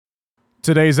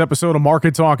Today's episode of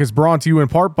Market Talk is brought to you in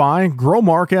part by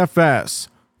Growmark FS.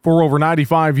 For over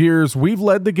 95 years, we've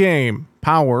led the game.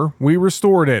 Power, we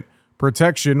restored it.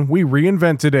 Protection, we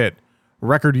reinvented it.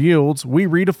 Record yields, we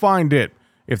redefined it.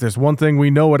 If there's one thing we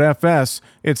know at FS,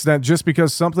 it's that just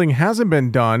because something hasn't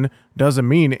been done doesn't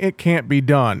mean it can't be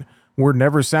done. We're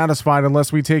never satisfied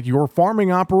unless we take your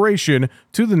farming operation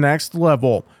to the next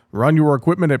level. Run your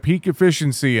equipment at peak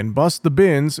efficiency and bust the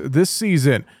bins this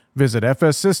season. Visit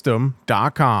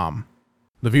fssystem.com.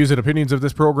 The views and opinions of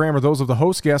this program are those of the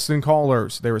host, guests, and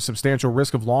callers. There is substantial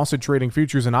risk of loss in trading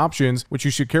futures and options, which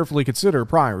you should carefully consider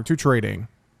prior to trading.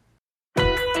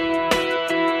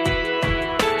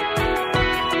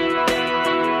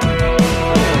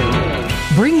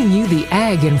 Bringing you the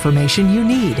ag information you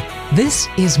need. This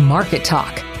is Market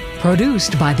Talk,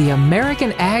 produced by the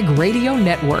American Ag Radio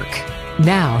Network.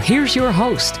 Now, here's your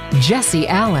host, Jesse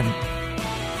Allen.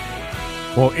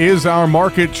 Well, is our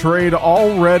market trade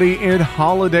already in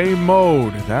holiday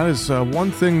mode? That is one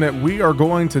thing that we are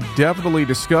going to definitely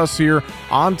discuss here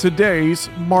on today's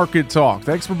Market Talk.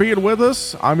 Thanks for being with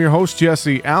us. I'm your host,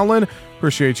 Jesse Allen.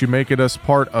 Appreciate you making us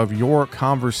part of your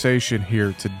conversation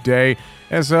here today.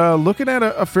 As looking at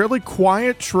a fairly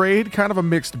quiet trade, kind of a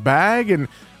mixed bag, and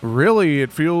really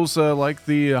it feels like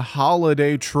the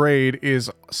holiday trade is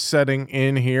setting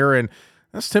in here, and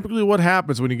that's typically what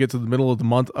happens when you get to the middle of the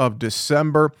month of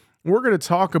December. We're going to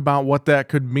talk about what that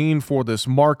could mean for this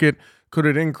market. Could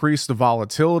it increase the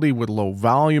volatility with low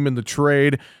volume in the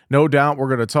trade? No doubt we're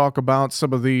going to talk about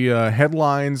some of the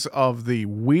headlines of the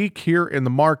week here in the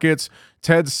markets.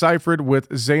 Ted Seifried with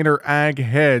Zaner Ag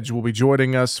Hedge will be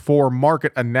joining us for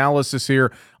market analysis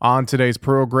here on today's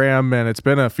program, and it's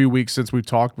been a few weeks since we've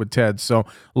talked with Ted, so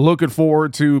looking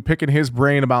forward to picking his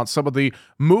brain about some of the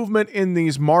movement in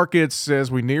these markets as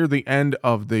we near the end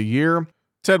of the year.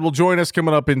 Ted will join us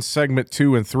coming up in segment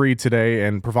 2 and 3 today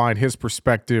and provide his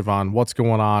perspective on what's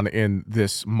going on in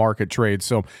this market trade.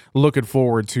 So looking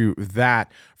forward to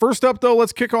that. First up, though,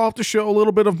 let's kick off the show a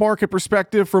little bit of market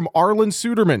perspective from Arlan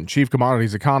Suderman, Chief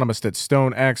Commodities Economist at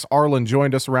StoneX. Arlan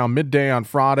joined us around midday on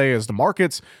Friday as the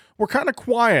markets were kind of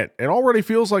quiet. It already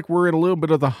feels like we're in a little bit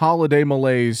of the holiday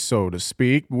malaise, so to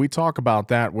speak. We talk about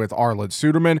that with Arlan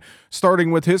Suderman,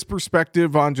 starting with his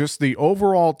perspective on just the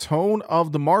overall tone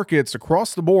of the markets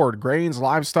across the board, grains,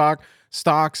 livestock,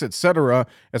 stocks, etc.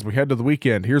 as we head to the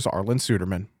weekend. Here's Arlan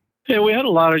Suderman. Yeah, we had a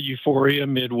lot of euphoria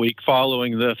midweek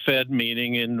following the Fed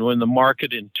meeting, and when the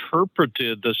market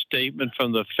interpreted the statement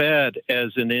from the Fed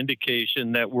as an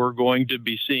indication that we're going to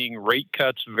be seeing rate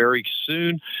cuts very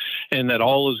soon and that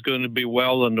all is going to be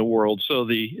well in the world. So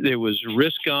there was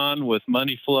risk on with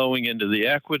money flowing into the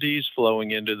equities, flowing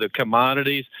into the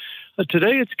commodities.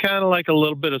 Today, it's kind of like a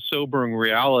little bit of sobering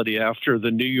reality after the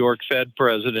New York Fed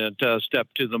president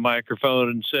stepped to the microphone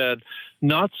and said,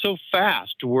 not so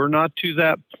fast. We're not to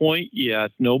that point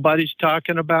yet. Nobody's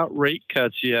talking about rate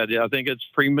cuts yet. I think it's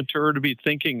premature to be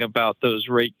thinking about those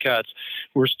rate cuts.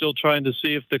 We're still trying to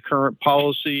see if the current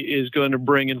policy is going to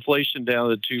bring inflation down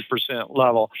to the 2%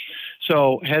 level.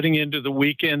 So heading into the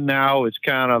weekend now, it's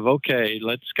kind of, okay,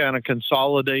 let's kind of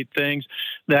consolidate things.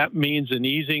 That means an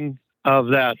easing of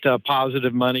that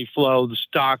positive money flow. The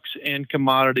stocks and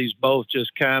commodities both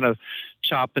just kind of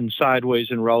chopping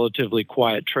sideways in relatively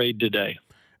quiet trade today.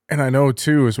 And I know,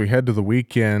 too, as we head to the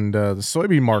weekend, the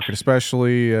soybean market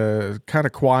especially kind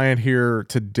of quiet here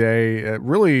today.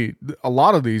 Really, a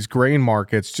lot of these grain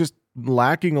markets just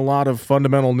lacking a lot of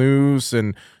fundamental news,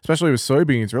 and especially with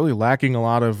soybeans, really lacking a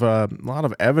lot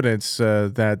of evidence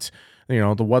that, you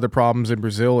know, the weather problems in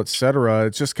Brazil, et cetera.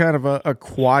 It's just kind of a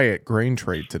quiet grain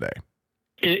trade today.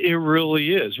 It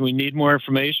really is. We need more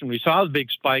information. We saw the big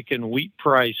spike in wheat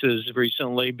prices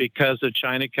recently because of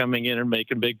China coming in and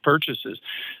making big purchases.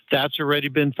 That's already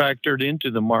been factored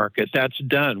into the market. That's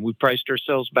done. We priced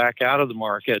ourselves back out of the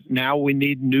market. Now we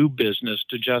need new business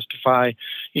to justify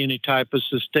any type of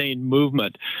sustained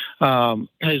movement.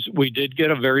 As we did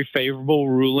get a very favorable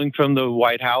ruling from the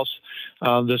White House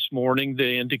this morning.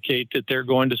 They indicate that they're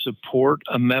going to support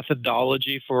a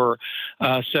methodology for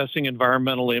assessing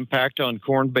environmental impact on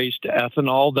corn-based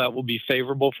ethanol that will be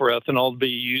favorable for ethanol to be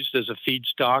used as a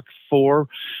feedstock for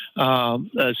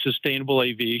sustainable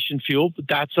aviation fuel. But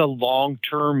that's a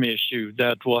long-term issue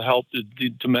that will help the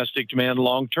domestic demand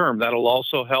long-term. That'll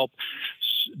also help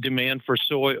demand for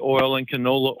soy oil and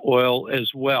canola oil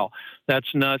as well.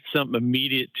 That's not something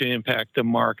immediate to impact the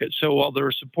market. So while there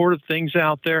are supportive things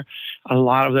out there, a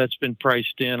lot of that's been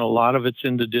priced in. A lot of it's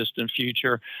in the distant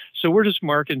future. So we're just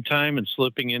marking time and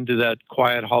slipping into that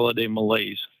quiet holiday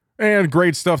malaise. And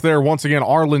great stuff there. Once again,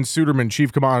 Arlen Suderman,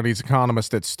 Chief Commodities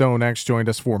Economist at StoneX, joined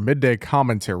us for Midday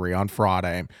Commentary on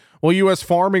Friday. Well, U.S.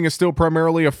 farming is still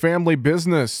primarily a family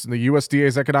business. The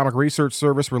USDA's Economic Research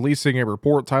Service releasing a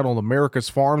report titled America's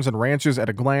Farms and Ranches at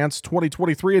a Glance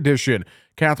 2023 edition.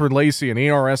 Catherine Lacey, an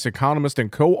ERS economist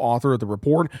and co-author of the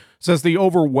report, says the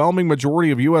overwhelming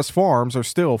majority of U.S. farms are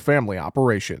still family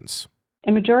operations.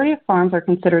 A majority of farms are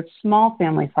considered small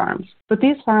family farms, but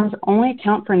these farms only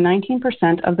account for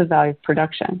 19% of the value of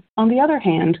production. On the other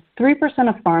hand, 3%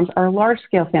 of farms are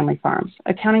large-scale family farms,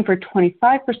 accounting for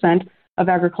 25% of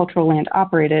agricultural land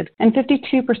operated and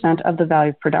 52% of the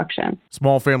value of production.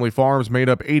 Small family farms made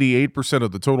up 88%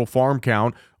 of the total farm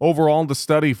count. Overall, the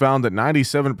study found that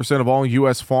 97% of all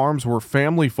U.S. farms were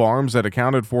family farms that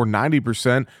accounted for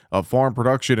 90% of farm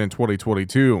production in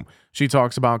 2022. She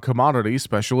talks about commodity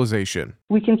specialization.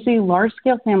 We can see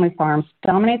large-scale family farms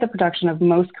dominate the production of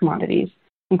most commodities,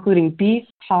 including beef,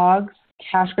 hogs,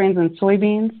 cash grains and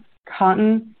soybeans,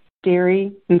 cotton,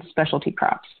 dairy, and specialty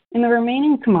crops. In the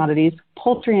remaining commodities,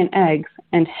 poultry and eggs,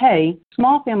 and hay,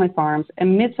 small family farms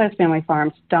and mid-sized family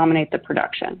farms dominate the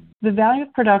production. The value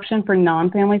of production for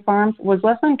non-family farms was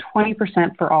less than 20%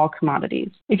 for all commodities.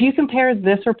 If you compare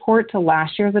this report to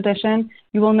last year's edition,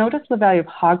 you will notice the value of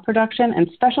hog production and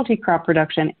specialty crop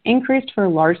production increased for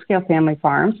large-scale family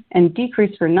farms and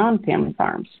decreased for non-family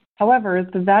farms. However,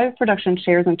 the value of production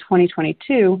shares in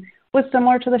 2022 was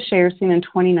similar to the shares seen in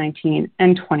 2019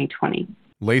 and 2020.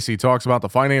 Lacey talks about the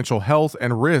financial health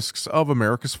and risks of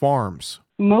America's farms.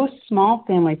 Most small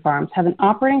family farms have an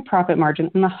operating profit margin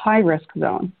in the high-risk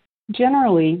zone.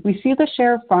 Generally, we see the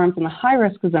share of farms in the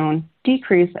high-risk zone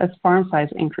decrease as farm size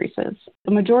increases.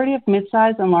 The majority of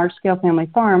mid-size and large-scale family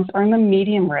farms are in the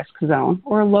medium-risk zone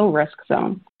or low-risk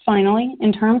zone. Finally,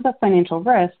 in terms of financial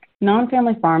risk,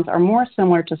 non-family farms are more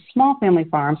similar to small family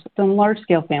farms than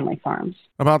large-scale family farms.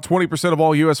 About 20% of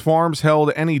all U.S. farms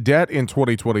held any debt in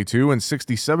 2022, and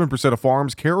 67% of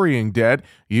farms carrying debt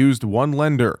used one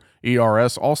lender.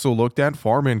 ERS also looked at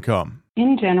farm income.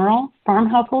 In general, farm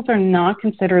households are not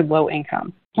considered low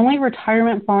income. Only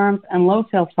retirement farms and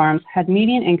low-sales farms had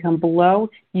median income below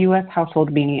U.S.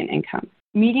 household median income.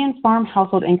 Median farm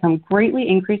household income greatly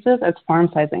increases as farm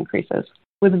size increases,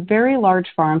 with very large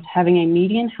farms having a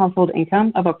median household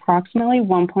income of approximately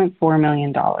 $1.4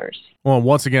 million. Well,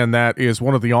 once again, that is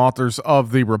one of the authors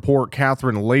of the report,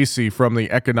 Catherine Lacey from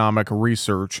the Economic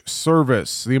Research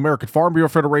Service. The American Farm Bureau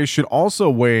Federation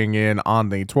also weighing in on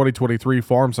the 2023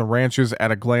 Farms and Ranches at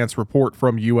a Glance report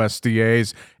from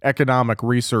USDA's Economic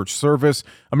Research Service.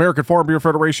 American Farm Bureau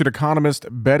Federation economist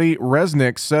Betty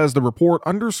Resnick says the report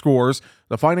underscores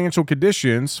the financial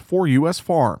conditions for U.S.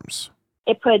 farms.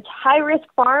 It puts high-risk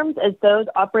farms as those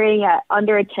operating at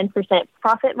under a 10%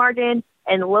 profit margin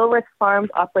and low-risk farms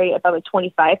operate above a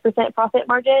 25% profit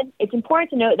margin. It's important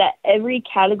to note that every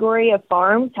category of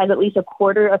farms has at least a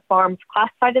quarter of farms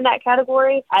classified in that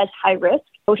category as high risk,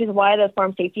 which is why the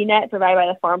farm safety net provided by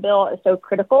the Farm Bill is so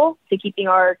critical to keeping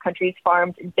our country's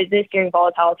farms in business during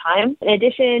volatile times. In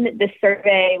addition, this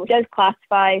survey does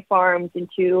classify farms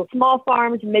into small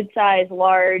farms, mid-sized,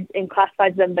 large, and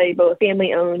classifies them by both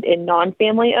family-owned and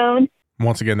non-family owned.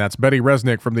 Once again, that's Betty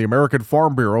Resnick from the American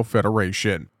Farm Bureau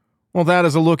Federation. Well, that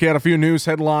is a look at a few news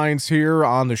headlines here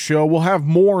on the show. We'll have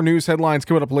more news headlines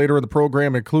coming up later in the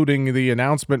program, including the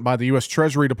announcement by the U.S.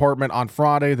 Treasury Department on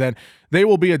Friday that they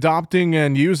will be adopting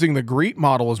and using the GREET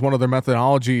model as one of their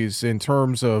methodologies in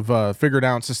terms of figuring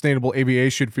out sustainable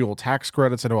aviation fuel tax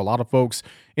credits. I know a lot of folks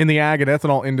in the ag and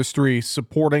ethanol industry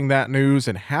supporting that news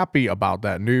and happy about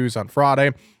that news on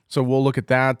Friday. So we'll look at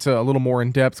that a little more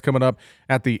in depth coming up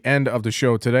at the end of the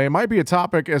show today. It might be a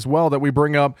topic as well that we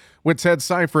bring up with Ted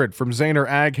Seifried from Zaner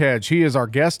Ag Hedge. He is our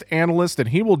guest analyst, and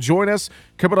he will join us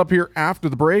coming up here after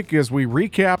the break as we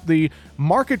recap the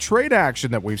market trade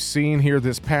action that we've seen here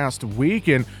this past week.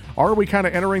 And are we kind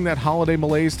of entering that holiday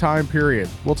malaise time period?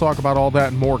 We'll talk about all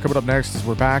that and more coming up next as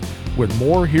we're back with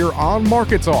more here on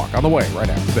Market Talk on the way right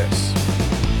after this.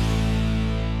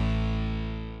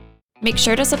 Make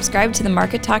sure to subscribe to the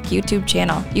Market Talk YouTube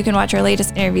channel. You can watch our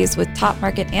latest interviews with top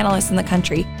market analysts in the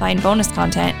country, find bonus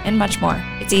content, and much more.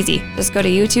 It's easy. Just go to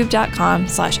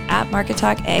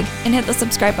youtube.com/@MarketTalkAg and hit the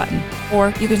subscribe button.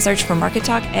 Or you can search for Market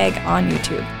Talk Ag on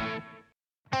YouTube.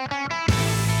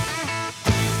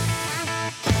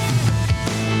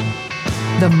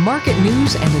 The market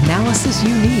news and analysis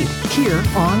you need here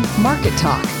on Market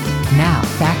Talk. Now,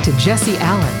 back to Jesse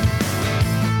Allen.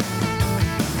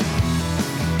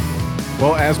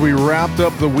 Well, as we wrapped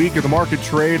up the week of the market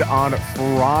trade on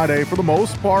Friday, for the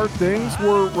most part, things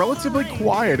were relatively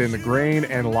quiet in the grain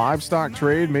and livestock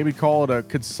trade. Maybe call it a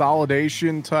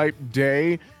consolidation type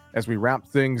day as we wrap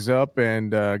things up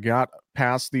and got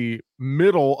past the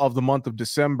middle of the month of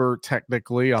December,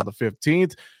 technically on the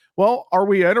 15th. Well, are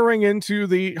we entering into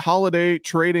the holiday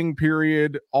trading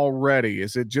period already?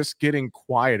 Is it just getting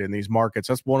quiet in these markets?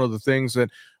 That's one of the things that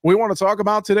we want to talk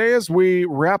about today as we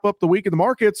wrap up the week in the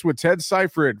markets with Ted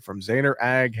Seifried from Zaner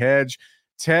Ag Hedge.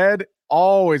 Ted,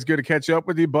 always good to catch up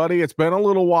with you, buddy. It's been a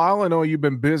little while. I know you've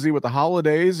been busy with the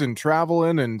holidays and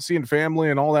traveling and seeing family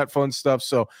and all that fun stuff.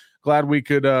 So glad we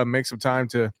could make some time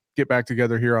to get back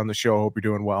together here on the show. Hope you're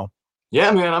doing well. Yeah,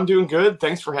 man, I'm doing good.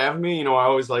 Thanks for having me. I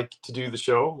always like to do the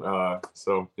show.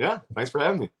 So yeah, thanks for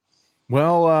having me.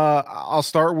 Well, I'll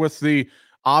start with the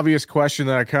obvious question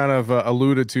that I kind of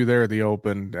alluded to there at the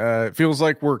open. It feels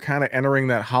like we're kind of entering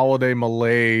that holiday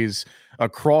malaise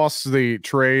across the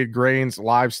trade, grains,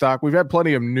 livestock. We've had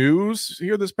plenty of news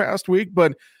here this past week,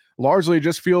 but largely it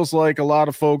just feels like a lot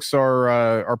of folks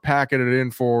are packing it in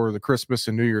for the Christmas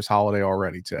and New Year's holiday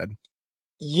already, Ted.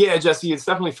 Yeah, Jesse, it's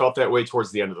definitely felt that way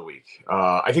towards the end of the week.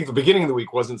 I think the beginning of the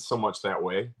week wasn't so much that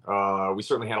way. We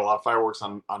certainly had a lot of fireworks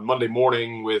on Monday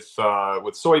morning with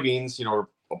soybeans,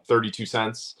 up 32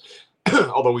 cents,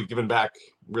 although we've given back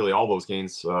really all those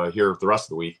gains here the rest of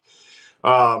the week.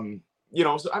 So,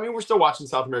 we're still watching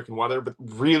South American weather, but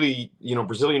really,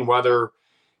 Brazilian weather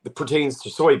that pertains to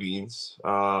soybeans.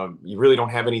 You really don't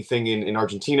have anything in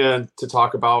Argentina to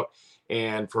talk about.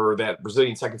 And for that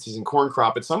Brazilian second season corn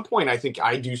crop, at some point, I think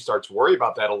I do start to worry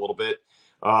about that a little bit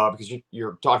because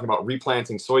you're talking about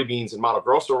replanting soybeans in Mato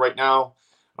Grosso right now.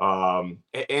 A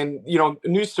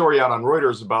news story out on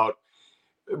Reuters about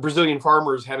Brazilian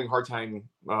farmers having a hard time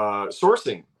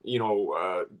sourcing,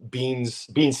 bean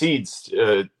seeds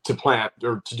to plant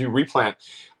or to do replant.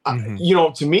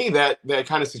 Mm-hmm. To me, that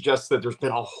kind of suggests that there's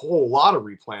been a whole lot of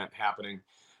replant happening.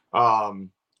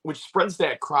 Which spreads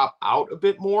that crop out a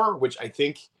bit more, which I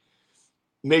think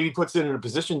maybe puts it in a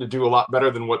position to do a lot better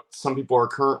than what some people are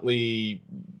currently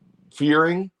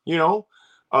fearing,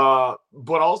 but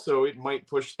also it might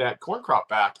push that corn crop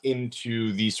back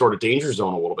into the sort of danger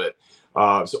zone a little bit.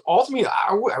 So ultimately,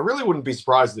 I really wouldn't be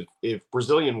surprised if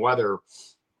Brazilian weather,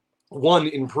 one,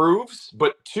 improves,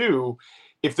 but two,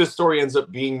 if this story ends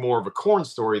up being more of a corn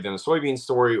story than a soybean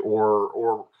story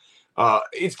or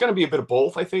it's going to be a bit of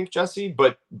both, I think, Jesse.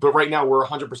 But right now we're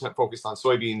 100% focused on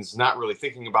soybeans, not really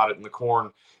thinking about it in the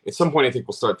corn. At some point, I think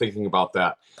we'll start thinking about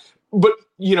that. But,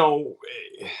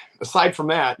 aside from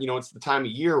that, it's the time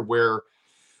of year where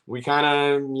we kind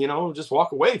of, just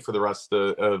walk away for the rest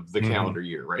of the calendar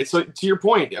year, right? So to your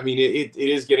point, I mean, it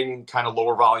is getting kind of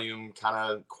lower volume, kind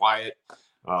of quiet.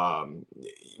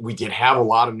 We did have a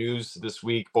lot of news this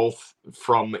week, both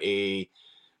from a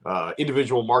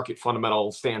individual market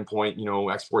fundamental standpoint,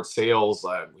 export sales.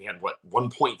 We had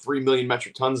 1.3 million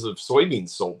metric tons of soybeans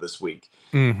sold this week,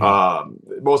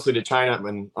 mostly to China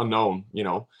and unknown,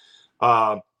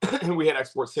 and we had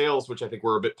export sales, which I think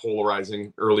were a bit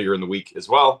polarizing earlier in the week as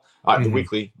well, the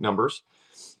weekly numbers,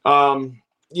 and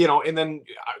then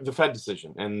the Fed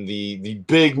decision and the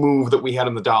big move that we had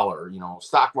in the dollar,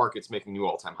 stock markets making new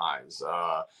all-time highs,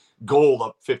 gold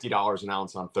up $50 an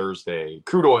ounce on Thursday,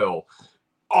 crude oil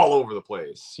all over the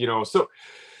place, so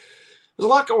there's a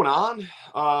lot going on.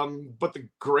 But the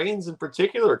grains in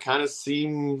particular kind of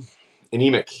seem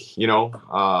anemic, and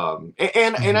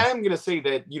I am going to say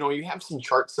that, you have some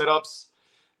chart setups,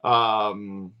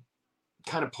 kind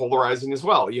of polarizing as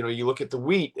well. You look at the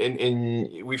wheat and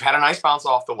we've had a nice bounce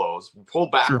off the lows. We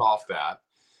pulled back off that,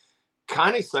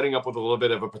 kind of setting up with a little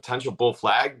bit of a potential bull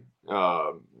flag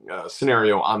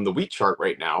scenario on the wheat chart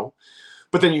right now.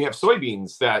 But then you have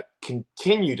soybeans that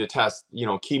continue to test,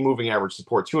 key moving average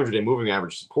support, 200-day moving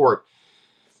average support.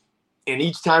 And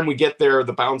each time we get there,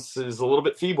 the bounce is a little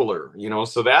bit feebler,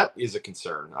 so that is a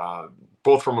concern,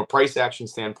 both from a price action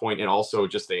standpoint and also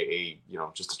just a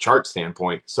chart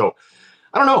standpoint. So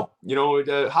I don't know,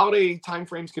 the holiday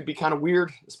timeframes could be kind of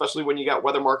weird, especially when you got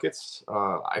weather markets.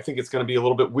 I think it's going to be a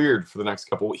little bit weird for the next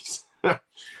couple of weeks.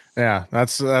 Yeah,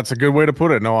 that's a good way to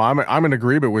put it. No, I'm in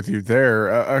agreement with you there.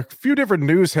 A few different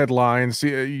news headlines.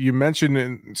 You mentioned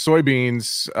in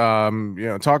soybeans,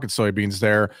 talking soybeans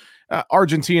there.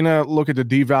 Argentina looking to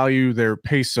devalue their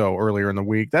peso earlier in the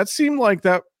week. That seemed like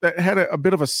that had a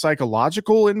bit of a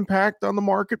psychological impact on the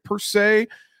market per se.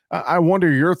 I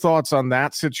wonder your thoughts on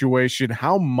that situation.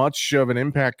 How much of an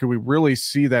impact could we really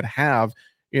see that have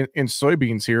in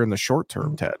soybeans here in the short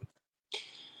term, Ted?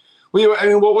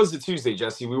 What was it Tuesday,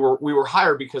 Jesse? We were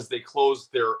higher because they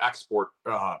closed their export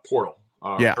portal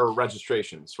or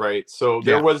registrations, right? So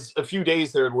there was a few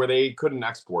days there where they couldn't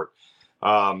export.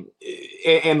 And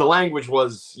the language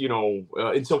was,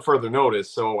 until further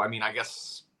notice. So, I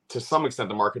guess to some extent,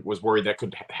 the market was worried that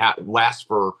could last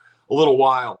for a little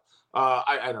while.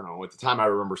 I don't know. At the time, I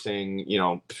remember saying,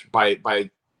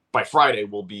 by Friday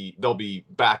they'll be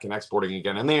back and exporting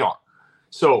again, and they are.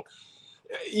 So,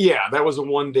 yeah, that was a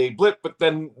 1-day blip. But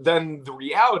then the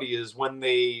reality is when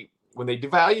they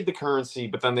devalued the currency,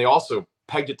 but then they also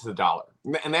pegged it to the dollar,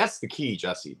 and that's the key,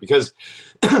 Jesse, because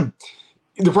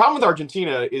the problem with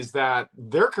Argentina is that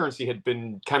their currency had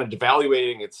been kind of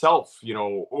devaluating itself,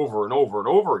 over and over and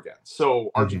over again.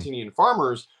 So Argentinian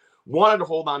farmers wanted to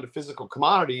hold on to physical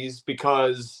commodities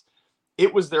because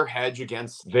it was their hedge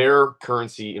against their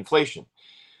currency inflation.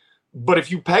 But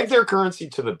if you peg their currency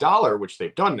to the dollar, which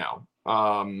they've done now,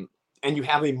 and you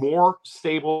have a more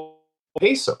stable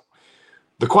peso,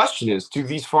 the question is, do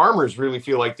these farmers really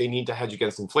feel like they need to hedge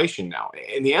against inflation now?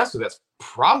 And the answer to that's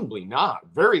probably not,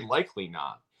 very likely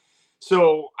not.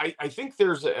 So I think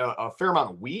there's a fair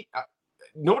amount of wheat.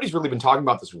 Nobody's really been talking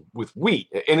about this with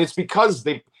wheat, and it's because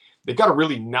they've got a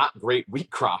really not great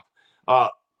wheat crop.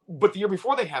 But the year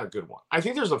before they had a good one. I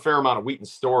think there's a fair amount of wheat in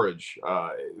storage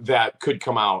that could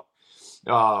come out.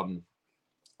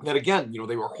 That again,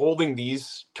 they were holding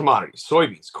these commodities,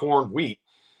 soybeans, corn, wheat,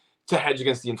 to hedge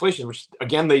against the inflation, which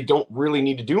again they don't really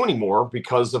need to do anymore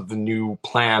because of the new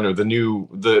plan or the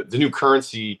new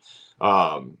currency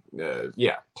plan,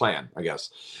 I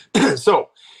guess. So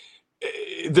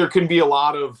there can be a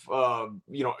lot of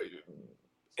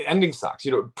ending stocks.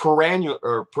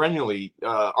 Perennially,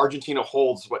 Argentina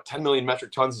holds 10 million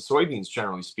metric tons of soybeans,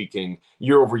 generally speaking,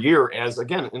 year over year, as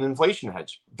again an inflation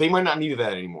hedge. They might not need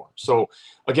that anymore. So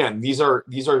again, these are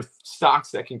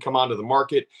stocks that can come onto the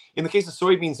market. In the case of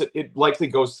soybeans, it likely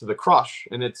goes to the crush,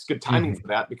 and it's good timing for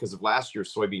that because of last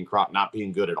year's soybean crop not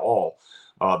being good at all.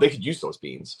 They could use those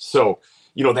beans. So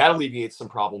that alleviates some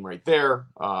problem right there.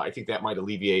 I think that might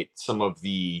alleviate some of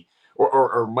the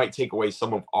or might take away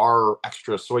some of our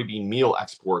extra soybean meal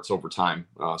exports over time.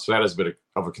 So that is a bit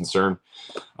of a concern.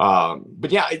 But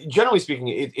yeah, generally speaking,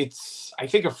 it's, I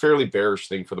think, a fairly bearish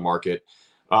thing for the market.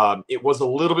 It was a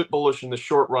little bit bullish in the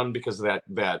short run because of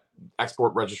that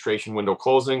export registration window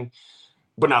closing.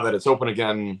 But now that it's open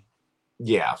again,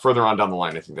 yeah, further on down the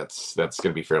line, I think that's going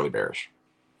to be fairly bearish.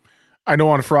 I know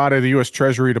on Friday, the U.S.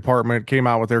 Treasury Department came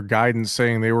out with their guidance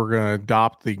saying they were going to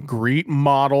adopt the GREET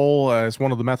model as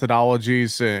one of the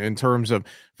methodologies in terms of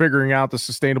figuring out the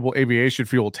sustainable aviation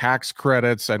fuel tax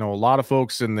credits. I know a lot of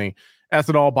folks in the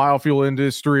ethanol biofuel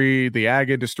industry, the ag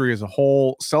industry as a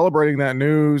whole, celebrating that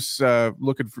news,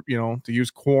 looking for, to use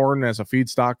corn as a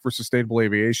feedstock for sustainable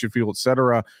aviation fuel, et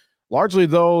cetera. Largely,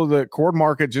 though, the corn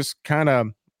market just kind of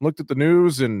looked at the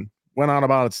news and went on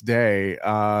about its day.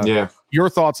 Your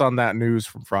thoughts on that news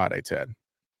from Friday, Ted?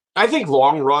 I think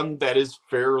long run, that is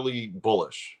fairly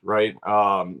bullish, right?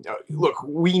 Look,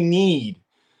 we need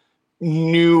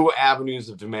new avenues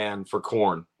of demand for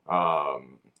corn.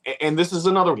 And this is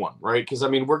another one, right? Because,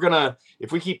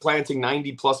 if we keep planting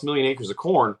 90 plus million acres of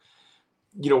corn,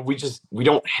 we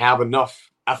don't have enough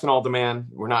ethanol demand.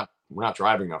 We're not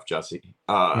driving enough, Jesse.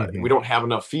 We don't have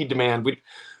enough feed demand.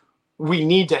 We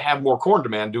need to have more corn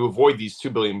demand to avoid these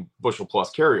 2 billion bushel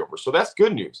plus carryovers. So that's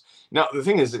good news. Now, the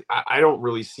thing is, I don't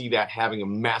really see that having a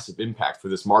massive impact for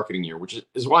this marketing year, which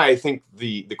is why I think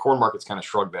the corn market's kind of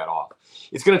shrugged that off.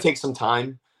 It's going to take some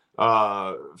time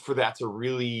for that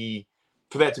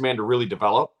demand to really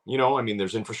develop.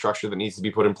 There's infrastructure that needs to be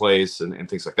put in place and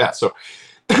things like that. So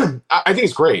I think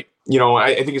it's great.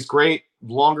 I think it's great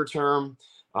longer term.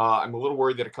 I'm a little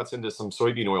worried that it cuts into some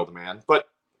soybean oil demand, but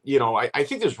I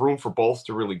think there's room for both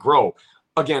to really grow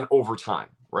again over time,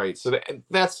 right? So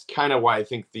that's kind of why I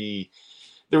think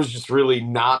there was just really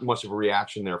not much of a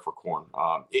reaction there for corn.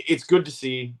 It's good to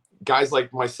see guys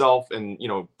like myself and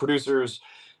producers.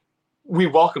 We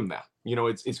welcome that.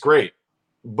 It's great,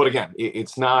 but again,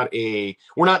 it's not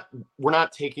we're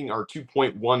not taking our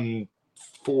 2.14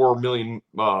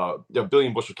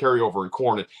 billion bushel carryover in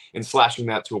corn and slashing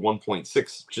that to a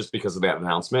 1.6 just because of that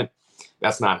announcement.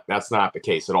 That's not the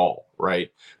case at all,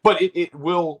 right? But it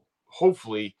will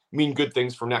hopefully mean good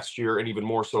things for next year, and even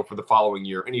more so for the following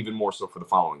year, and even more so for the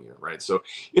following year, right? So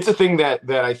it's a thing that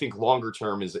I think longer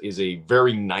term is a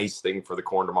very nice thing for the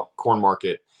corn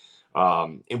market.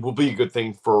 It will be a good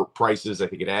thing for prices. I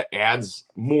think it adds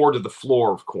more to the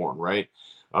floor of corn, right?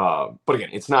 But again,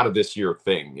 it's not a this year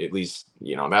thing. At least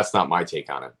that's not my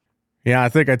take on it. Yeah, I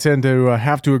think I tend to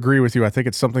have to agree with you. I think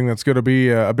it's something that's going to be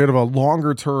a bit of a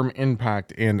longer-term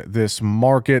impact in this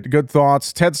market. Good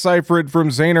thoughts. Ted Seifried from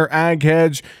Zaner Ag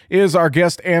Hedge is our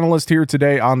guest analyst here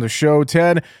today on the show.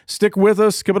 Ted, stick with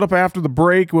us. Coming up after the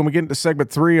break, when we get into segment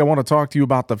 3, I want to talk to you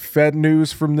about the Fed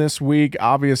news from this week.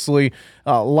 Obviously,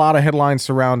 a lot of headlines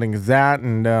surrounding that,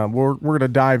 and we're going to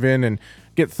dive in and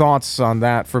get thoughts on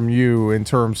that from you in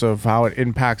terms of how it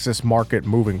impacts this market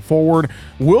moving forward.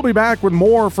 We'll be back with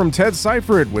more from Ted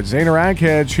Seifried with Zaner Ag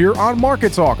Hedge here on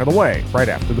Market Talk on the way right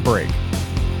after the break.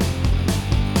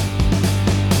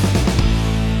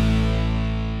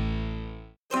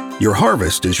 Your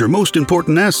harvest is your most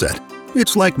important asset.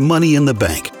 It's like money in the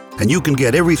bank, and you can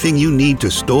get everything you need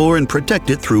to store and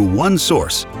protect it through one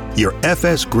source, your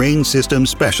FS Grain System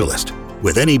specialist.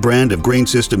 With any brand of grain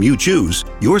system you choose,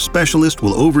 your specialist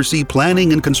will oversee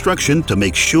planning and construction to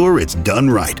make sure it's done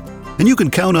right. And you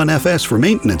can count on FS for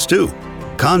maintenance too.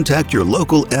 Contact your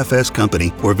local FS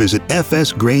company or visit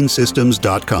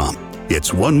fsgrainsystems.com.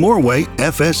 It's one more way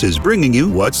FS is bringing you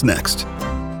what's next.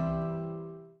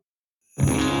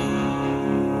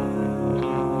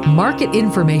 Market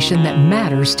information that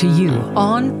matters to you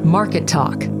on Market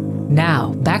Talk.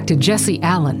 Now, back to Jesse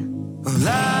Allen.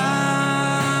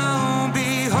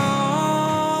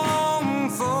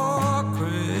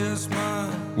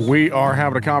 We are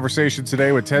having a conversation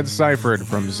today with Ted Seifried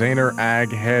from Zaner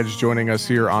Ag Hedge joining us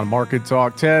here on Market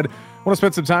Talk. Ted, I want to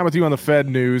spend some time with you on the Fed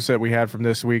news that we had from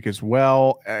this week as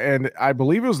well. And I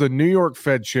believe it was the New York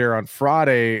Fed chair on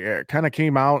Friday kind of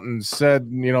came out and said,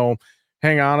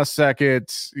 hang on a second,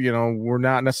 we're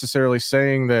not necessarily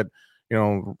saying that,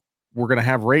 we're going to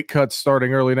have rate cuts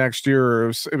starting early next year.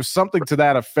 It was something to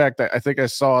that effect. I think I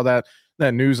saw that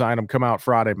news item come out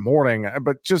Friday morning,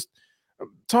 but just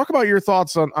talk about your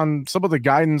thoughts on some of the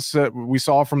guidance that we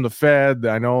saw from the Fed.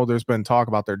 I know there's been talk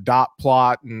about their dot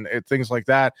plot and things like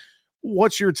that.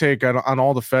 What's your take on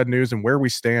all the Fed news and where we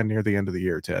stand near the end of the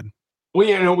year, Ted?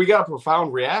 Well, we got a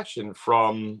profound reaction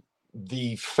from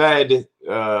the Fed,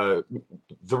 the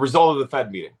result of the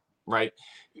Fed meeting, right?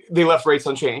 They left rates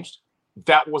unchanged.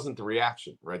 That wasn't the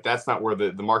reaction, right? That's not where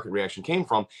the market reaction came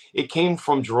from. It came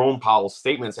from Jerome Powell's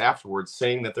statements afterwards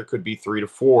saying that there could be 3 to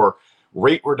 4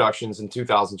 rate reductions in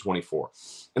 2024.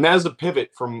 And that is a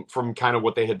pivot from kind of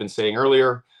what they had been saying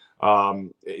earlier.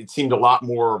 It seemed a lot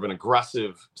more of an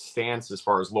aggressive stance as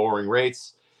far as lowering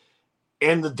rates.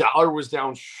 And the dollar was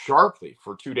down sharply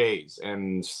for 2 days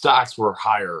and stocks were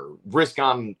higher. Risk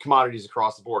on commodities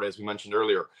across the board, as we mentioned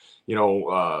earlier,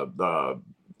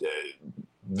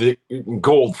 the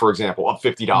gold, for example, up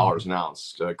 $50 an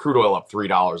ounce, crude oil up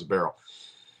 $3 a barrel.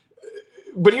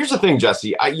 But here's the thing,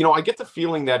 Jesse, I get the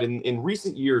feeling that in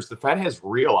recent years, the Fed has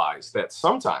realized that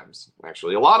sometimes,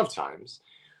 actually a lot of times,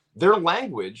 their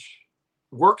language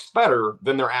works better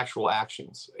than their actual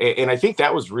actions. And I think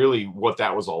that was really what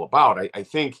that was all about. I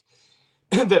think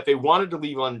that they wanted to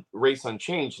leave rates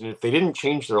unchanged. And if they didn't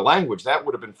change their language, that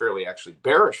would have been fairly actually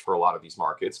bearish for a lot of these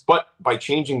markets. But by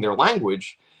changing their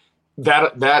language,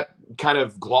 that kind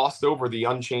of glossed over the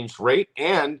unchanged rate,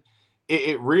 and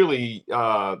it really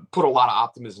put a lot of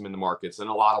optimism in the markets and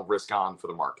a lot of risk on for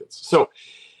the markets. So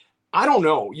I don't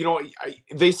know.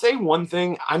 They say one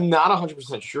thing. I'm not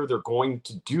 100% sure they're going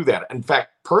to do that. In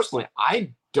fact, personally,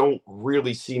 I don't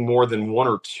really see more than 1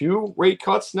 or 2 rate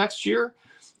cuts next year.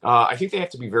 I think they have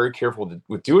to be very careful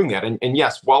with doing that. And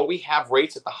yes, while we have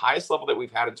rates at the highest level that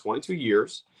we've had in 22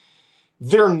 years,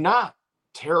 they're not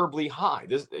terribly high.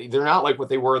 They're not like what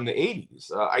they were in the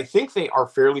 80s. I think they are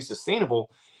fairly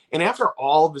sustainable. And after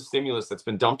all of the stimulus that's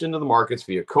been dumped into the markets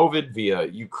via COVID, via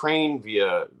Ukraine,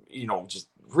 via, just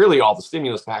really all the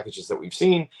stimulus packages that we've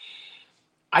seen,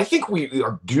 I think we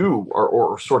are due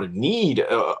or sort of need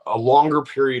a longer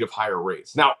period of higher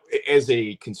rates. Now, as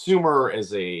a consumer,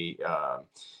 as a,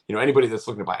 anybody that's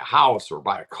looking to buy a house or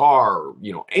buy a car, or,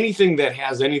 anything that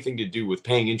has anything to do with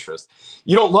paying interest,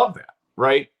 you don't love that,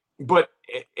 right? But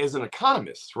as an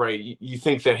economist, right, you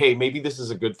think that, hey, maybe this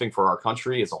is a good thing for our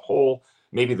country as a whole,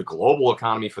 maybe the global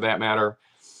economy for that matter.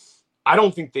 I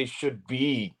don't think they should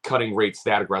be cutting rates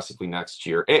that aggressively next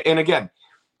year. And again,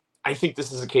 I think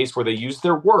this is a case where they use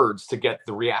their words to get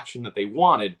the reaction that they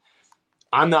wanted.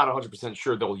 I'm not 100%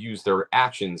 sure they'll use their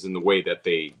actions in the way that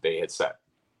they had said.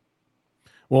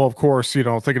 Well, of course,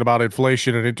 thinking about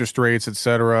inflation and interest rates, et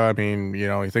cetera. I mean,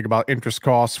 you think about interest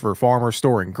costs for farmers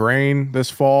storing grain this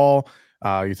fall.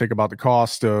 You think about the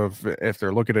cost of if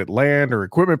they're looking at land or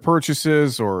equipment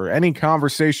purchases or any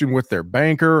conversation with their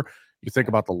banker. You think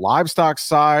about the livestock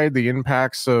side, the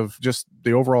impacts of just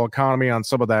the overall economy on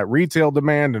some of that retail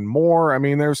demand and more. I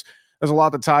mean, there's there's a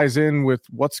lot that ties in with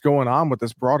what's going on with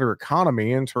this broader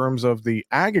economy in terms of the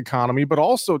ag economy, but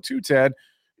also too, Ted,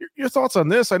 your thoughts on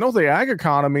this. I know the ag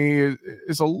economy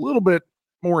is a little bit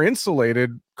more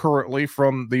insulated currently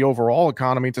from the overall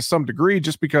economy to some degree,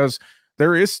 just because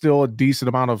there is still a decent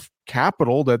amount of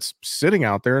capital that's sitting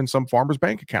out there in some farmers'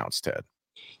 bank accounts, Ted.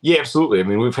 Yeah, absolutely. I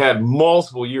mean, we've had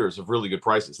multiple years of really good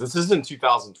prices. This isn't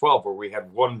 2012 where we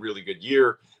had one really good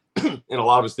year and a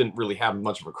lot of us didn't really have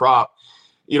much of a crop.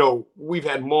 We've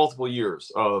had multiple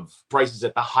years of prices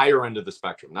at the higher end of the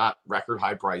spectrum, not record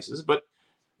high prices, but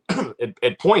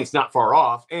at points not far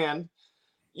off. And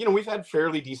we've had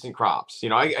fairly decent crops.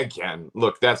 Again,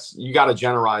 look, you got to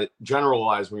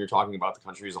generalize when you're talking about the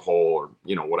country as a whole, or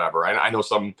whatever. I know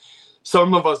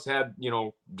some of us had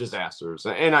disasters,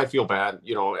 and I feel bad.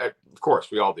 Of course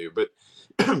we all do, but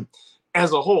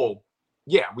as a whole,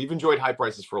 yeah, we've enjoyed high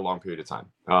prices for a long period of time,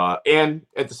 and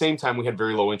at the same time we had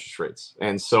very low interest rates,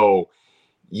 and so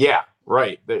yeah,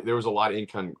 right. There was a lot of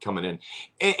income coming in,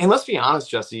 and let's be honest,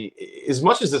 Jesse. As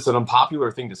much as it's an unpopular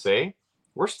thing to say,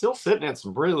 we're still sitting at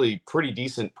some really pretty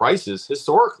decent prices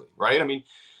historically, right? I mean,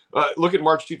 look at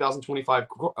March 2025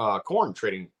 corn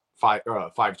trading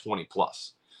 520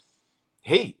 plus.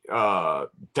 Hey,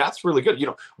 that's really good.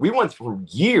 We went through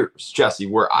years, Jesse,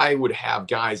 where I would have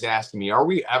guys asking me, are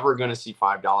we ever going to see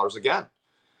 $5 again?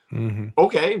 Mm-hmm.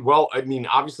 Okay, well, I mean,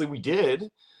 obviously we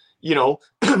did,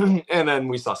 and then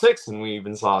we saw 6 and we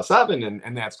even saw 7,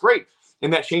 and that's great.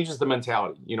 And that changes the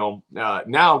mentality.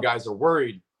 Now guys are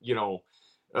worried,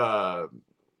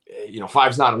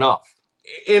 5's not enough.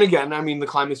 And again, I mean, the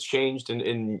climate's changed,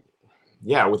 and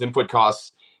yeah, with input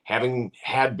costs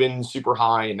had been super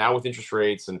high, and now with interest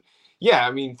rates, and yeah,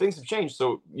 I mean, things have changed.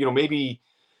 So maybe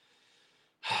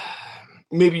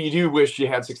you do wish you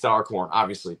had $6 corn,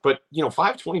 obviously, but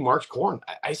 520 March corn,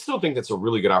 I still think that's a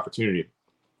really good opportunity,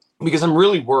 because I'm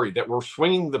really worried that we're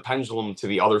swinging the pendulum to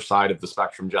the other side of the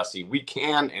spectrum, Jesse. We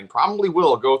can and probably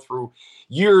will go through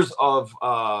years of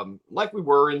like we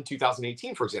were in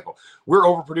 2018, for example. We're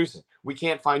overproducing. We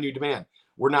can't find new demand.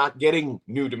 We're not getting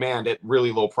new demand at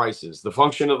really low prices. The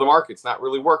function of the market's not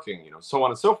really working, so on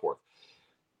and so forth.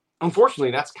 Unfortunately,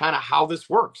 that's kind of how this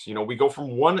works. We go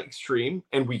from one extreme,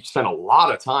 and we spend a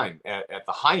lot of time at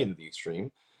the high end of the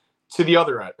extreme, to the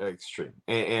other extreme.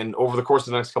 And over the course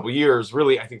of the next couple of years,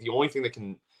 really, I think the only thing that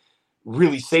can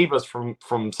really save us from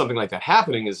something like that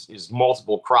happening is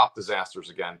multiple crop disasters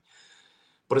again.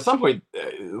 But at some point,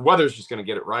 weather's just going to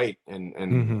get it right.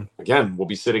 And again, we'll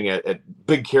be sitting at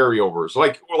big carryovers.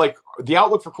 Like the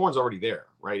outlook for corn's already there,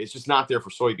 right? It's just not there for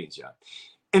soybeans yet.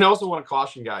 And I also want to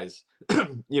caution guys,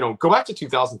 go back to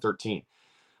 2013.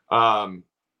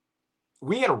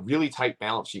 We had a really tight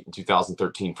balance sheet in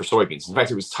 2013 for soybeans. In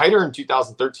fact, it was tighter in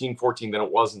 2013-14 than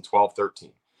it was in 12-13.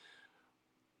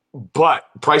 But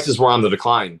prices were on the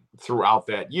decline throughout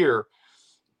that year,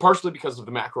 partially because of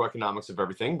the macroeconomics of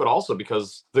everything, but also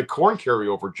because the corn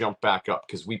carryover jumped back up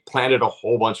because we planted a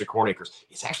whole bunch of corn acres.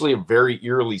 It's actually a very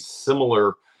eerily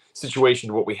similar situation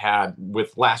to what we had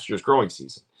with last year's growing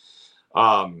season.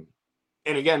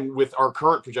 And again, with our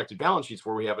current projected balance sheets,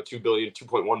 where we have a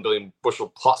 2.1 billion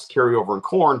bushel plus carryover in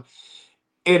corn,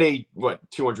 and a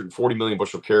 240 million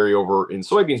bushel carryover in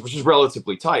soybeans, which is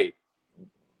relatively tight,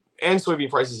 and soybean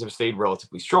prices have stayed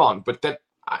relatively strong. But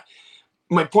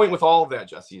my point with all of that,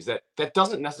 Jesse, is that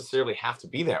doesn't necessarily have to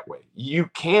be that way. You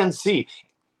can see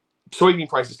soybean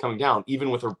prices coming down even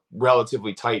with a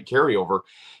relatively tight carryover.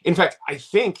 In fact, I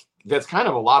think that's kind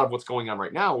of a lot of what's going on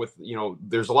right now with,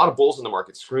 there's a lot of bulls in the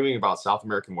market screaming about South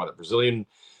American weather, Brazilian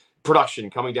production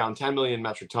coming down 10 million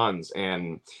metric tons.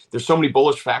 And there's so many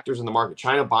bullish factors in the market.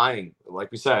 China buying,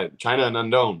 like we said, China an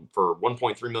unknown for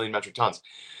 1.3 million metric tons.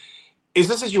 Is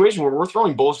this a situation where we're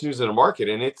throwing bullish news in the market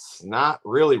and it's not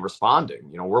really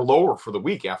responding? We're lower for the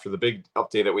week after the big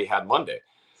update that we had Monday.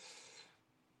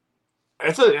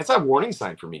 It's a warning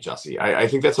sign for me, Jesse. I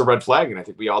think that's a red flag, and I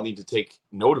think we all need to take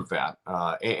note of that.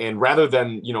 And rather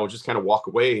than just kind of walk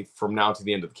away from now to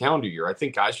the end of the calendar year, I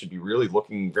think guys should be really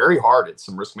looking very hard at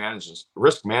some risk management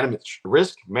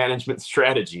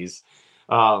strategies.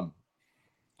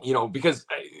 Because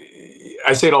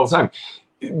I say it all the time.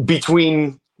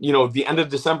 Between the end of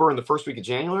December and the first week of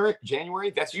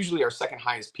January, that's usually our second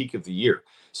highest peak of the year.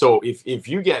 So if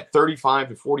you get 35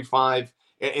 to 45.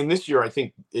 And this year, I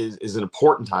think, is an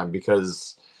important time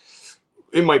because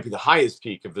it might be the highest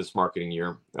peak of this marketing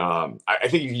year. I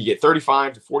think if you get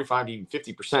 35 to 45 to even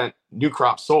 50% new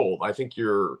crops sold, I think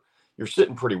you're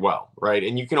sitting pretty well, right?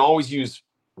 And you can always use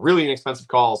really inexpensive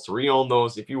calls to re-own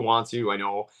those if you want to. I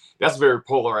know that's a very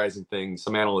polarizing thing.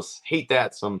 Some analysts hate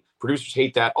that. Some producers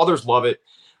hate that. Others love it.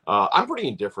 I'm pretty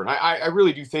indifferent. I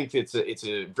really do think it's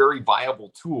a very viable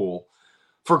tool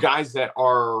for guys that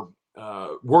are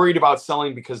worried about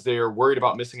selling because they're worried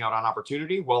about missing out on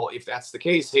opportunity. Well, if that's the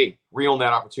case, hey, re-own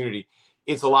that opportunity.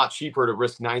 It's a lot cheaper to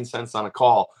risk 9 cents on a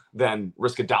call than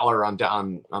risk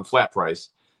 $1 on flat price.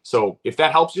 So if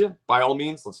that helps you, by all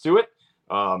means, let's do it.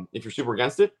 If you're super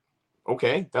against it,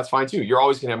 okay, that's fine too. You're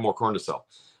always gonna have more corn to sell.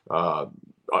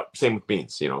 Same with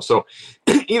beans, So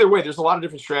either way, there's a lot of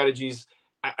different strategies.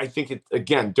 I think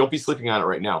again, don't be sleeping on it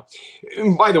right now.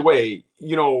 And by the way,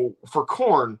 for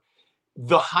corn,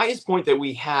 the highest point that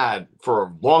we had for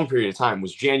a long period of time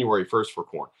was January 1st for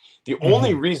corn. The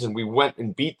only reason we went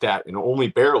and beat that, and only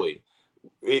barely,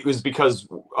 it was because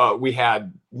we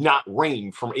had not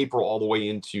rain from April all the way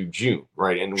into June,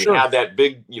 right? And we had that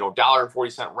big,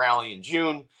 $1.40 rally in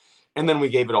June, and then we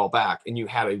gave it all back. And you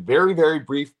had a very, very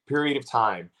brief period of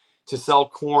time to sell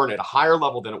corn at a higher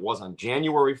level than it was on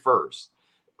January 1st.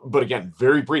 But again,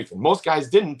 very brief. And most guys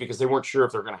didn't because they weren't sure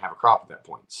if they're going to have a crop at that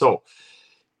point. So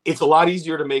it's a lot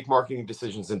easier to make marketing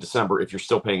decisions in December if you're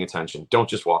still paying attention. Don't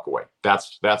just walk away.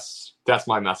 That's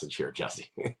my message here,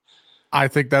 Jesse. I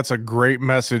think that's a great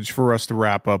message for us to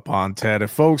wrap up on, Ted.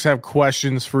 If folks have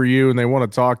questions for you and they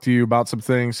want to talk to you about some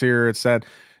things here, it's that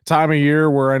time of year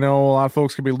where I know a lot of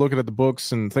folks could be looking at the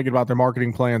books and thinking about their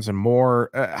marketing plans and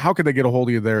more. How can they get a hold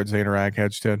of you there at Zaner Ag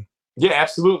Hedge, Ted? Yeah,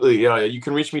 absolutely. You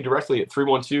can reach me directly at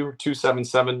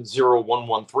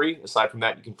 312-277-0113. Aside from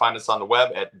that, you can find us on the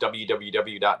web at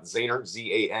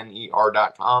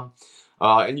www.zaner.com.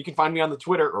 And you can find me on the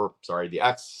the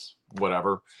X,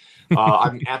 whatever.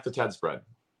 I'm at the Ted Spread.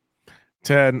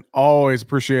 Ted, always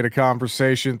appreciate a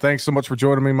conversation. Thanks so much for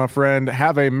joining me, my friend.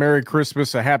 Have a Merry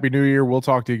Christmas, a Happy New Year. We'll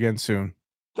talk to you again soon.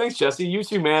 Thanks, Jesse. You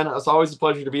too, man. It's always a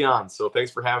pleasure to be on. So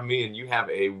thanks for having me, and you have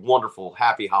a wonderful,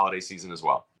 happy holiday season as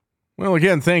well. Well,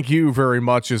 again, thank you very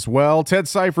much as well. Ted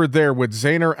Seifried there with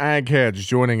Zaner Ag Hedge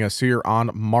joining us here on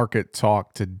Market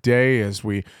Talk today as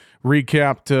we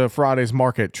recapped Friday's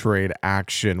market trade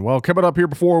action. Well, coming up here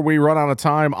before we run out of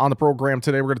time on the program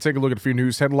today, we're going to take a look at a few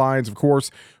news headlines. Of course,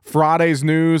 Friday's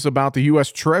news about the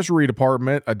U.S. Treasury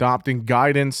Department adopting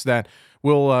guidance that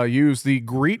will use the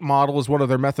GREET model as one of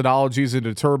their methodologies in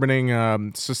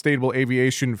determining sustainable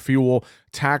aviation fuel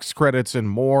tax credits and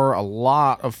more. A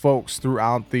lot of folks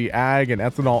throughout the ag and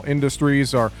ethanol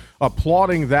industries are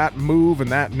applauding that move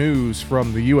and that news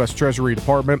from the U.S. Treasury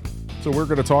Department. So we're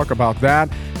going to talk about that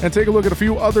and take a look at a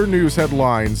few other news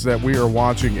headlines that we are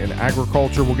watching in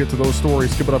agriculture. We'll get to those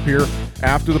stories coming up here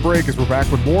after the break as we're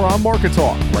back with more on Market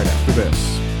Talk right after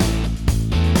this.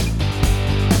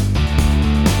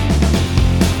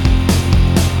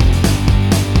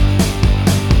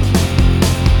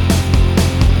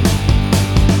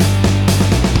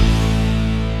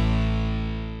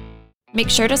 Make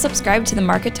sure to subscribe to the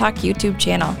Market Talk YouTube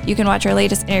channel. You can watch our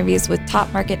latest interviews with top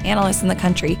market analysts in the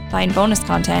country, find bonus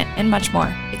content, and much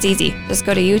more. It's easy. Just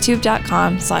go to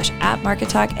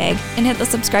youtube.com/@MarketTalkAg and hit the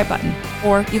subscribe button.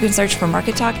 Or you can search for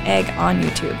Market Talk Ag on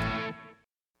YouTube.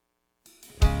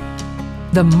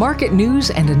 The market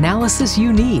news and analysis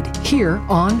you need here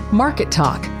on Market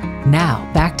Talk. Now,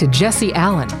 back to Jesse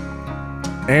Allen.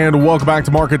 And welcome back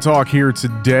to Market Talk here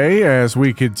today as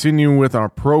we continue with our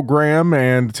program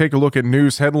and take a look at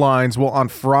news headlines. Well, on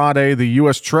Friday, the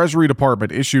U.S. Treasury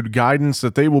Department issued guidance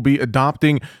that they will be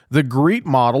adopting the GREET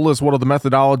model as one of the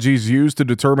methodologies used to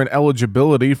determine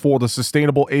eligibility for the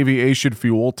Sustainable Aviation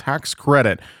Fuel Tax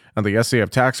Credit. And the SAF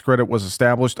tax credit was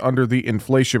established under the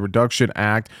Inflation Reduction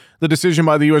Act. The decision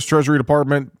by the U.S. Treasury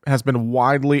Department has been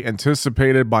widely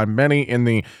anticipated by many in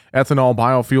the ethanol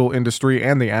biofuel industry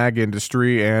and the ag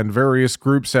industry, and various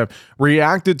groups have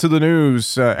reacted to the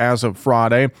news as of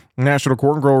Friday. National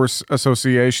Corn Growers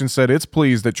Association said it's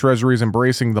pleased that Treasury is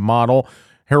embracing the model.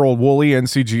 Harold Woolley,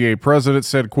 NCGA president,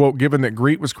 said, quote, given that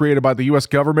GREET was created by the U.S.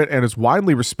 government and is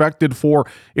widely respected for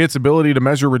its ability to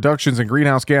measure reductions in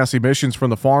greenhouse gas emissions from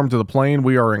the farm to the plane,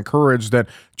 we are encouraged that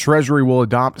Treasury will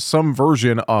adopt some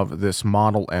version of this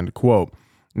model, end quote.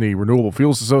 The Renewable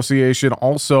Fuels Association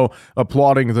also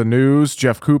applauding the news.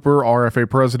 Jeff Cooper, RFA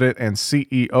president and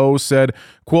CEO, said,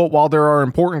 quote, while there are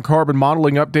important carbon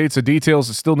modeling updates and details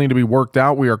that still need to be worked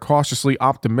out, we are cautiously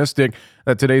optimistic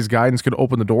that today's guidance could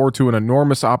open the door to an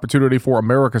enormous opportunity for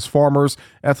America's farmers,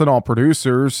 ethanol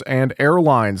producers, and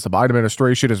airlines. The Biden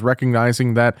administration is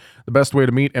recognizing that the best way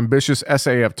to meet ambitious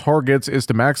SAF targets is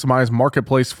to maximize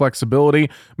marketplace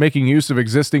flexibility, making use of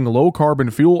existing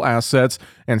low-carbon fuel assets,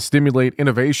 and stimulate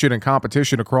innovation and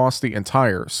competition across the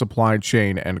entire supply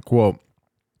chain, end quote.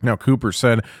 Now, Cooper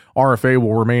said RFA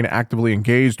will remain actively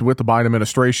engaged with the Biden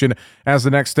administration as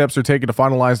the next steps are taken to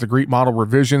finalize the GREET model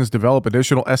revisions, develop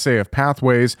additional SAF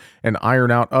pathways, and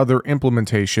iron out other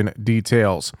implementation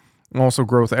details. Also,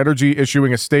 Growth Energy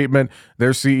issuing a statement.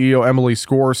 Their CEO, Emily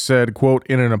Skor, said, quote,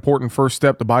 in an important first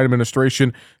step, the Biden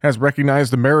administration has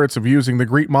recognized the merits of using the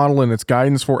GREET model in its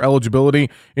guidance for eligibility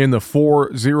in the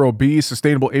 40B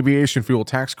Sustainable Aviation Fuel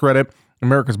Tax Credit.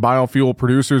 America's biofuel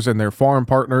producers and their farm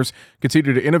partners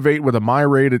continue to innovate with a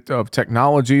myriad of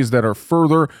technologies that are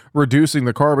further reducing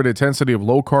the carbon intensity of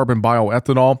low-carbon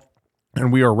bioethanol.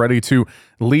 And we are ready to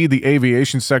lead the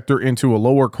aviation sector into a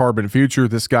lower carbon future.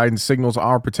 This guidance signals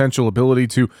our potential ability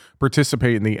to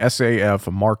participate in the SAF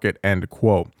market, end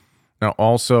quote. Now,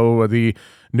 also, the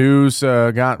news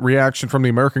got reaction from the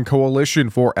American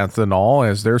Coalition for Ethanol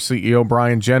as their CEO,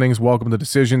 Brian Jennings, welcomed the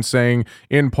decision, saying,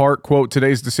 in part, quote,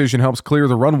 today's decision helps clear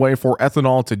the runway for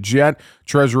ethanol to jet.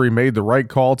 Treasury made the right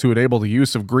call to enable the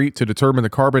use of GREET to determine the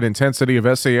carbon intensity of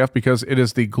SAF because it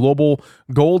is the global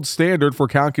gold standard for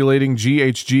calculating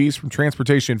GHGs from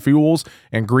transportation fuels,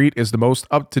 and GREET is the most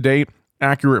up-to-date,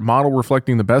 accurate model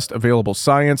reflecting the best available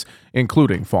science,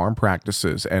 including farm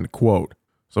practices, end quote.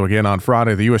 So again, on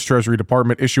Friday, the U.S. Treasury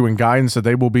Department issuing guidance that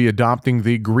they will be adopting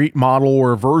the GREET model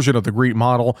or a version of the GREET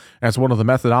model as one of the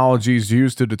methodologies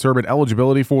used to determine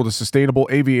eligibility for the Sustainable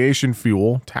Aviation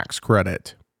Fuel Tax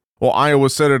Credit. Well, Iowa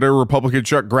Senator Republican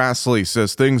Chuck Grassley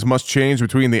says things must change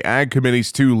between the Ag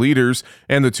Committee's two leaders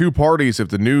and the two parties if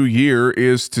the new year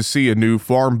is to see a new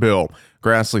farm bill.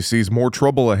 Grassley sees more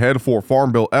trouble ahead for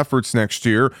farm bill efforts next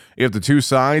year if the two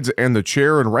sides and the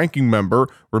chair and ranking member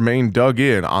remain dug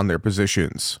in on their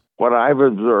positions. What I've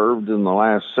observed in the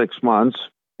last 6 months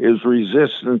is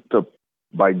resistance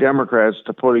by Democrats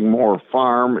to putting more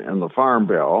farm in the farm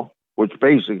bill, which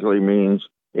basically means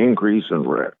increase in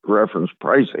reference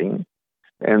pricing.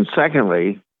 And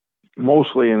secondly,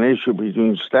 mostly an issue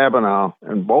between Stabenow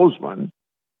and Bozeman,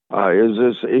 is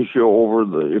this issue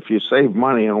over if you save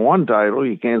money in one title,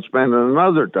 you can't spend in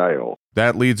another title.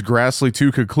 That leads Grassley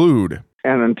to conclude.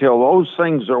 And until those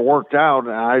things are worked out,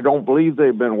 and I don't believe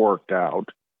they've been worked out,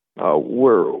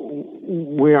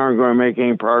 we aren't going to make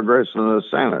any progress in the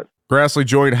Senate. Grassley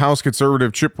joined House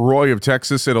Conservative Chip Roy of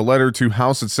Texas in a letter to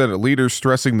House and Senate leaders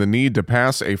stressing the need to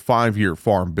pass a 5-year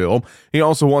farm bill. He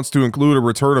also wants to include a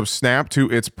return of SNAP to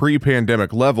its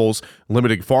pre-pandemic levels,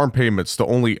 limiting farm payments to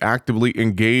only actively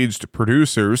engaged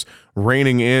producers,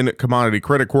 reining in Commodity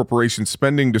Credit Corporation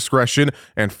spending discretion,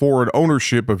 and foreign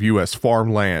ownership of U.S.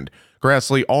 farmland.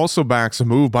 Grassley also backs a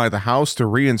move by the House to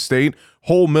reinstate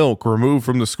whole milk removed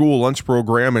from the school lunch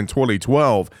program in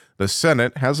 2012. The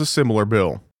Senate has a similar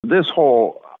bill. This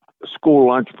whole school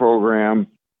lunch program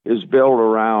is built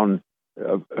around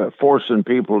forcing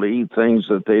people to eat things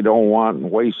that they don't want and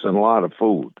wasting a lot of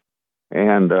food.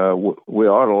 And we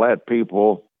ought to let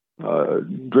people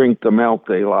drink the milk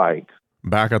they like.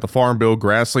 Back at the Farm Bill,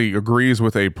 Grassley agrees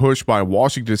with a push by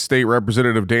Washington State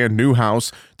Representative Dan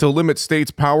Newhouse to limit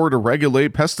states' power to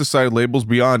regulate pesticide labels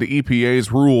beyond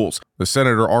EPA's rules. The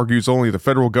senator argues only the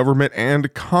federal government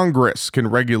and Congress can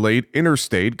regulate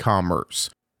interstate commerce.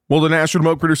 Well, the National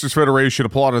Milk Producers Federation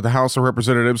applauded the House of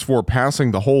Representatives for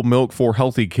passing the Whole Milk for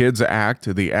Healthy Kids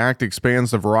Act. The act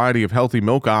expands the variety of healthy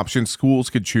milk options schools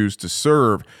could choose to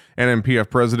serve. NMPF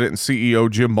President and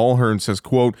CEO Jim Mulhern says,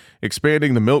 quote,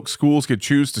 expanding the milk schools could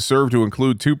choose to serve to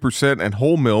include 2% and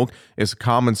whole milk is a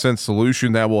common sense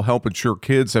solution that will help ensure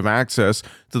kids have access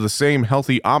to the same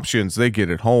healthy options they get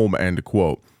at home, end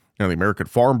quote. Now, the American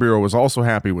Farm Bureau was also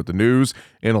happy with the news.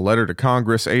 In a letter to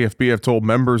Congress, AFBF told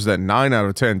members that 9 out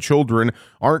of 10 children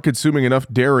aren't consuming enough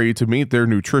dairy to meet their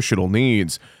nutritional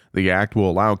needs. The act will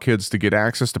allow kids to get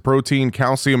access to protein,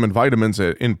 calcium, and vitamins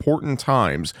at important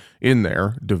times in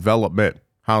their development.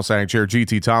 House Ag Chair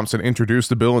G.T. Thompson introduced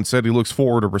the bill and said he looks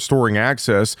forward to restoring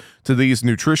access to these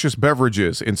nutritious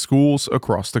beverages in schools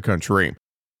across the country.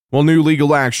 Well, new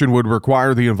legal action would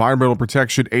require the Environmental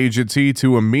Protection Agency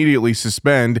to immediately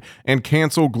suspend and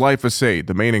cancel glyphosate,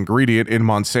 the main ingredient in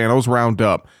Monsanto's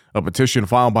Roundup. A petition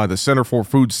filed by the Center for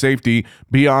Food Safety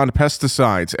Beyond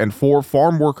Pesticides and 4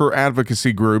 farm worker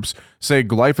advocacy groups say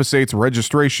glyphosate's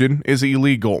registration is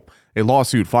illegal. A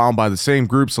lawsuit filed by the same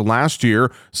groups last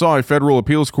year saw a federal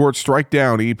appeals court strike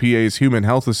down EPA's human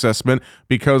health assessment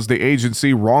because the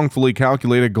agency wrongfully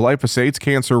calculated glyphosate's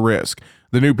cancer risk.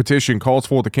 The new petition calls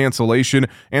for the cancellation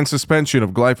and suspension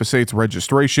of glyphosate's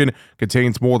registration,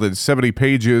 contains more than 70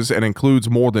 pages, and includes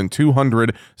more than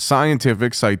 200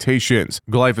 scientific citations.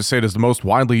 Glyphosate is the most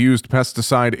widely used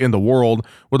pesticide in the world,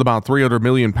 with about 300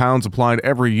 million pounds applied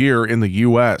every year in the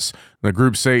U.S. The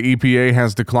group say EPA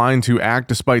has declined to act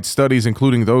despite studies,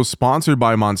 including those sponsored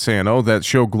by Monsanto, that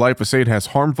show glyphosate has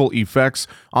harmful effects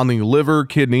on the liver,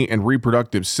 kidney, and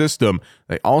reproductive system.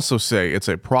 They also say it's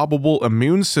a probable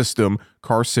immune system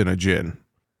carcinogen.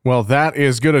 Well, that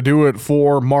is going to do it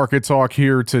for Market Talk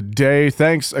here today.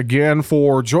 Thanks again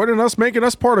for joining us, making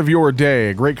us part of your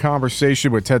day. A great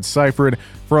conversation with Ted Seifried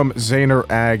from Zaner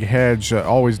Ag Hedge.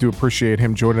 Always do appreciate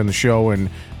him joining the show and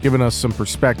giving us some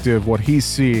perspective, what he's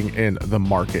seeing in the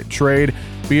market trade.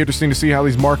 Be interesting to see how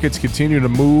these markets continue to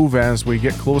move as we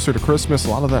get closer to Christmas. A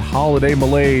lot of that holiday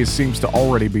malaise seems to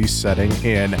already be setting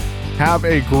in. Have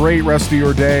a great rest of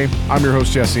your day. I'm your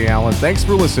host, Jesse Allen. Thanks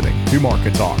for listening to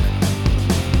Market Talk.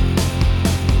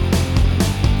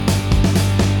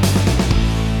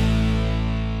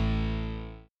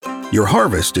 Your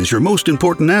harvest is your most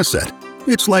important asset.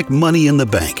 It's like money in the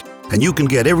bank, and you can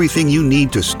get everything you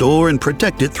need to store and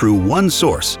protect it through one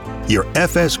source, your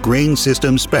FS Grain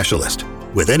System Specialist.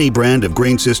 With any brand of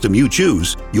grain system you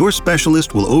choose, your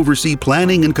specialist will oversee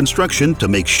planning and construction to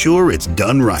make sure it's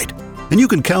done right. And you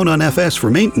can count on FS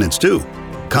for maintenance too.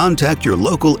 Contact your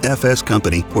local FS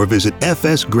company or visit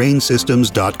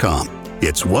fsgrainsystems.com.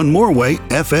 It's one more way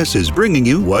FS is bringing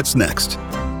you what's next.